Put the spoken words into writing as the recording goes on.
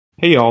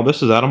Hey y'all,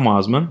 this is Adam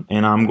Wiseman,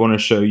 and I'm going to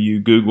show you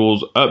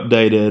Google's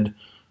updated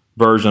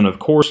version of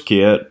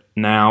CourseKit.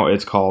 Now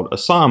it's called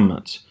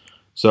Assignments.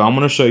 So I'm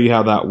going to show you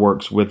how that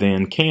works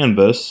within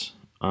Canvas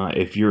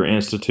if your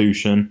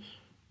institution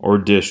or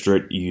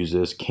district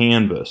uses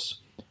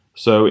Canvas.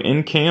 So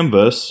in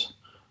Canvas,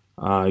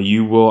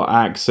 you will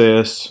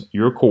access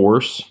your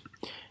course,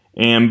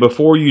 and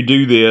before you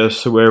do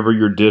this, whoever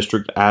your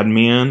district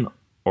admin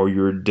or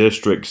your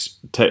district's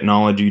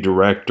technology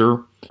director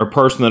or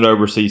person that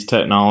oversees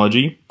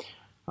technology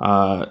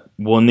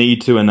will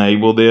need to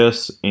enable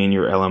this in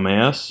your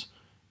LMS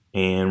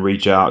and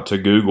reach out to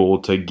Google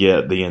to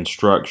get the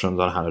instructions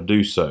on how to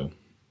do so.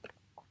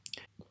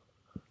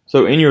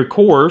 So in your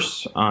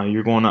course,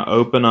 you're going to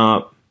open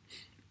up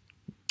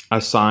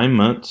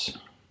Assignments,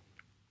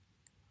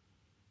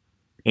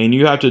 and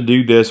you have to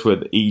do this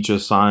with each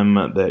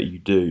assignment that you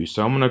do.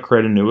 So I'm going to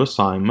create a new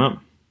assignment.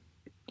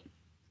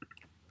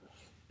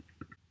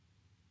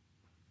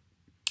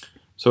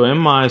 So in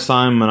my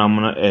assignment, I'm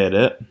going to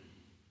edit.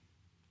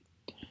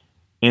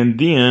 And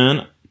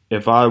then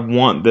if I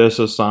want this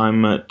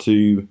assignment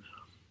to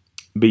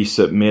be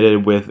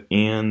submitted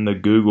within the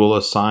Google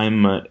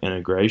Assignment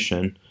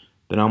integration,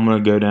 then I'm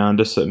going to go down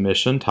to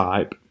Submission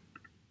Type.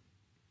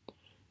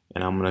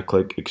 And I'm going to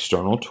click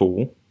External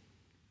Tool.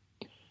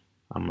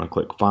 I'm going to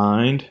click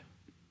Find.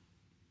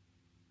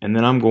 And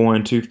then I'm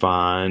going to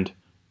find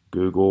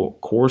Google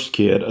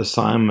CourseKit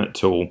Assignment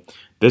Tool.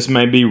 This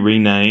may be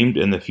renamed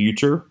in the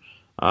future.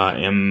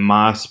 In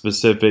my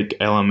specific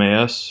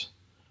LMS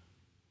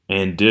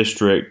and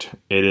district,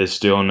 it is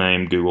still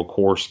named Google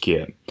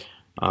CourseKit.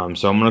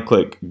 So I'm going to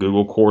click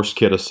Google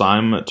CourseKit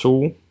Assignment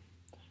Tool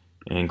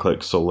and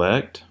click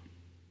Select.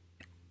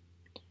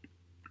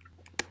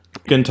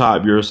 You can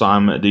type your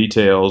assignment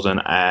details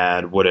and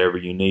add whatever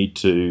you need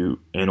to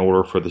in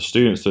order for the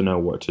students to know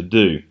what to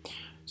do.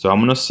 So I'm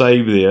going to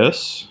save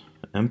this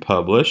and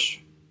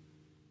publish.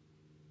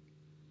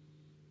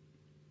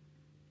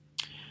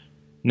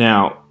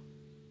 Now,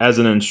 as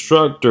an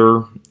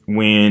instructor,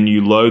 when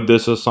you load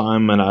this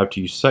assignment after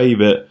you save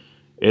it,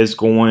 it's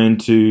going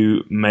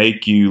to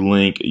make you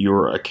link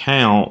your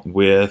account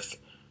with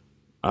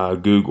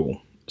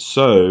Google.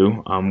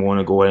 So I'm going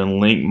to go ahead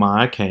and link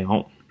my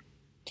account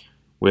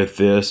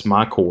with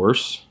my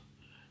course,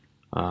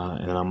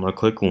 and I'm going to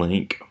click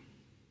Link.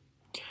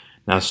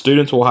 Now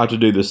students will have to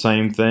do the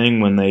same thing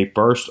when they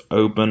first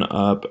open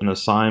up an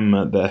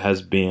assignment that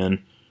has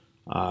been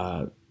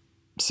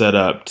set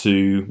up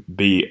to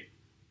be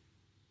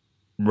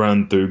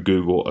run through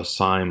Google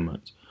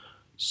Assignments.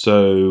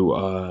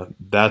 So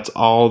that's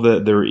all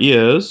that there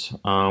is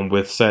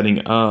with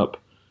setting up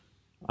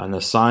an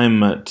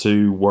assignment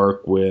to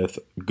work with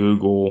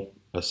Google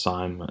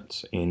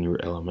Assignments in your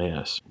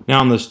LMS. Now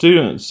on the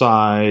student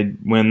side,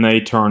 when they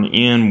turn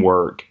in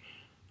work,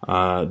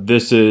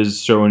 this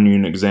is showing you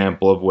an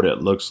example of what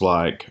it looks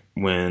like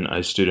when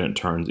a student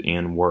turns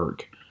in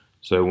work.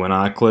 So when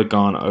I click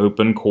on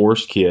Open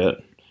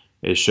CourseKit,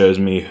 it shows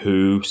me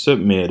who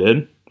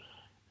submitted.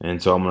 And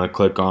so I'm going to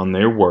click on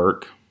their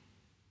work.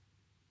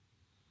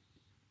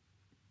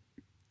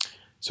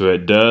 So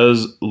it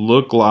does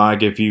look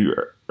like, if you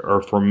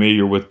are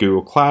familiar with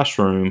Google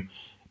Classroom,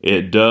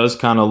 it does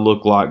kind of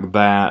look like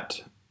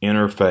that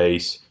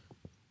interface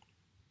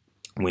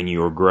when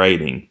you're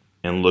grading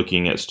and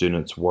looking at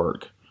students'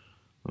 work.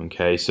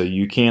 Okay, so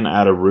you can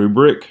add a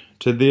rubric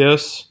to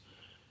this.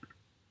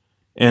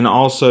 And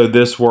also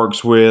this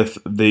works with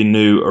the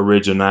new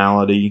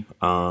originality.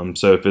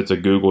 So if it's a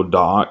Google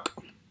Doc,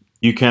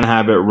 you can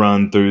have it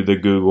run through the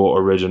Google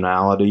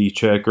Originality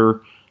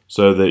checker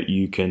so that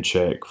you can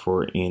check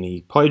for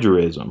any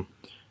plagiarism.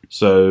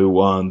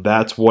 So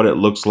that's what it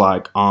looks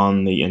like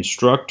on the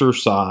instructor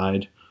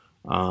side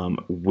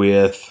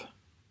with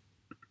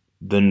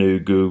the new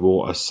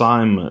Google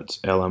Assignments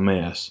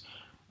LMS.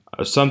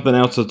 Something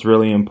else that's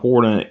really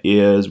important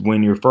is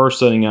when you're first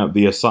setting up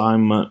the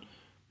assignment,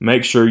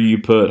 make sure you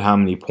put how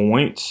many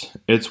points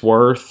it's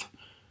worth.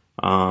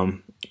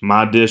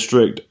 My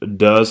district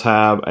does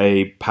have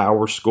a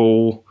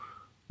PowerSchool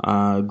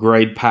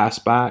grade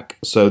passback,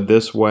 so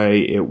this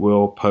way it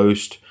will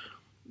post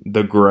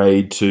the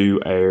grade to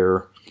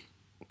our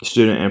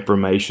student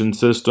information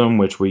system,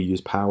 which we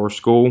use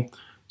PowerSchool.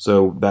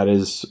 So that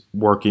is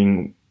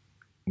working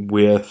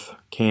with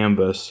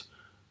Canvas.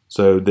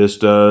 So this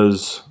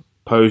does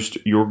post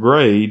your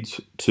grades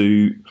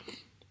to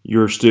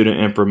your student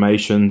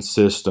information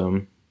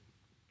system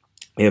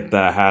if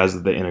that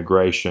has the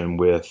integration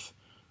with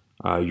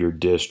your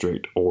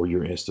district or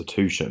your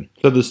institution.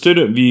 So the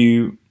student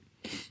view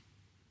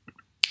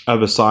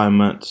of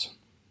assignments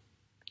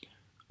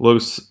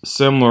looks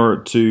similar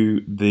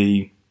to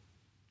the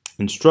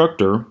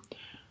instructor.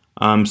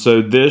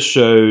 So this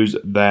shows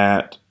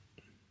that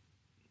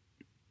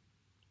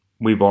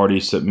we've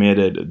already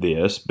submitted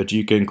this, but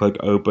you can click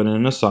Open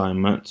in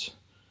Assignments,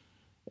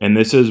 and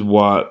this is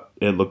what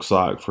it looks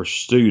like for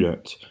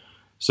students.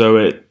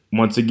 So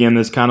once again,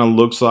 this kind of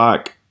looks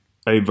like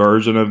a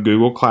version of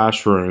Google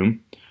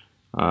Classroom.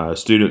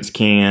 Students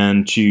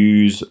can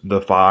choose the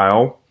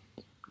file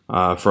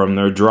from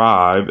their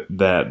drive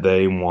that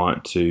they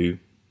want to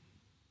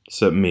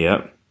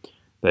submit.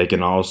 They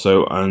can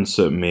also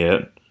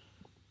unsubmit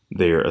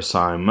their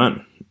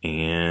assignment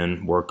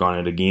and work on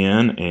it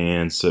again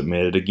and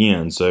submit it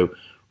again. So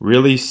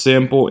really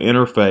simple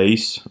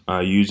interface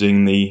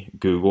using the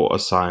Google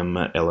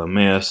Assignment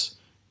LMS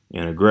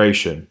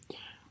integration.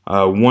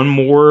 One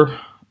more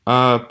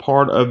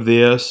part of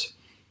this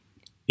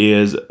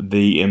is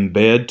the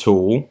embed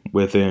tool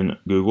within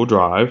Google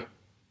Drive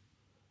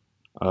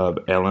of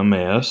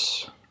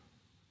LMS.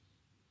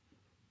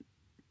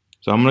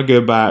 So I'm going to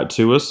go back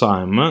to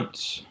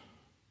assignments.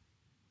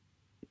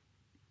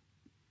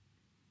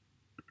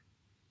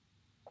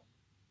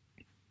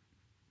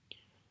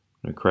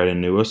 I'm going to create a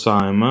new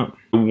assignment.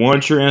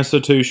 Once your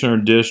institution or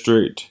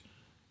district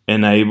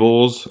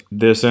enables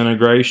this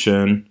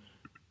integration,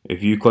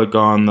 if you click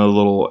on the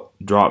little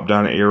drop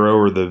down arrow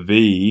or the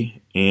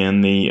V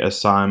in the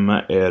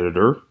assignment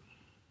editor,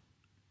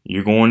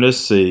 you're going to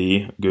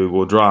see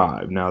Google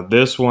Drive. Now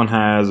this one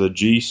has a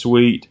G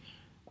Suite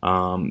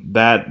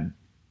that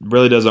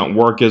really doesn't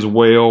work as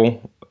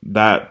well,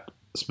 that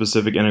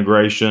specific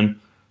integration.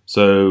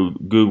 So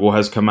Google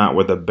has come out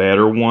with a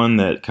better one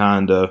that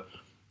kind of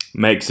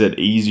makes it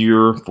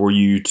easier for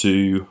you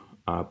to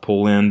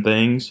pull in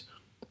things.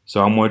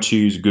 So I'm going to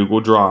choose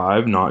Google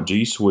Drive, not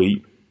G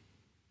Suite.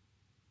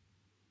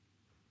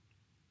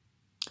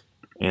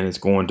 And it's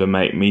going to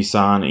make me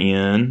sign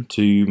in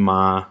to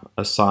my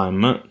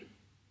assignment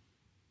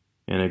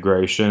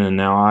integration. And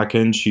now I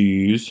can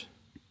choose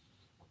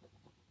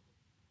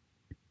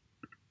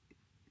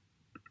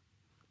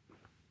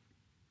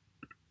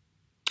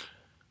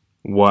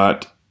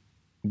what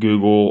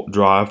Google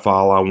Drive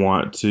file I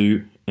want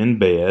to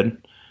embed.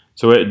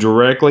 So it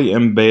directly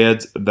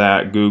embeds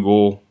that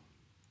Google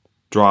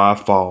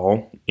Drive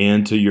file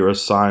into your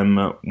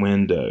assignment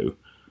window.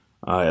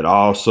 It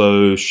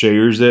also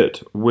shares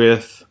it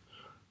with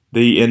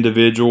the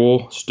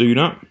individual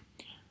student.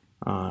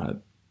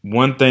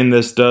 One thing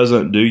this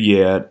doesn't do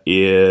yet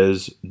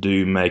is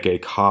make a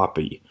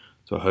copy.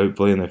 So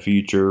hopefully in the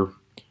future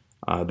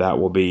that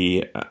will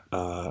be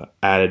an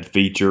added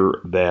feature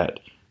that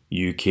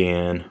you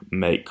can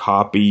make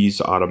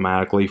copies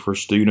automatically for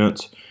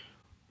students.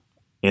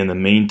 In the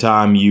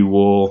meantime, you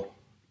will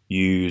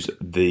use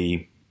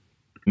the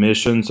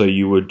mission, so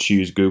you would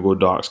choose Google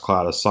Docs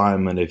Cloud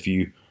Assignment if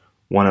you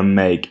want to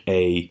make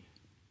a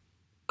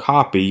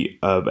copy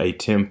of a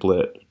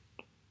template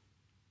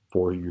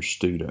for your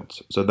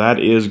students. So that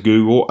is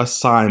Google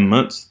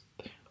Assignments,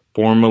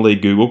 formerly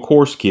Google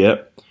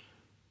CourseKit,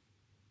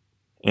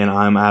 and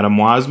I'm Adam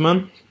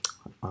Wiseman.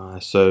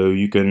 So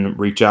you can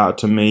reach out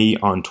to me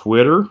on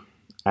Twitter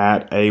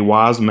at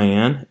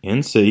awisemannc.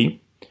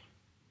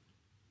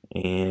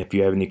 And if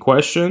you have any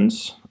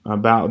questions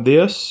about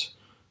this,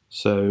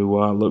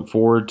 so look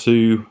forward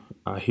to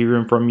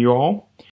hearing from you all.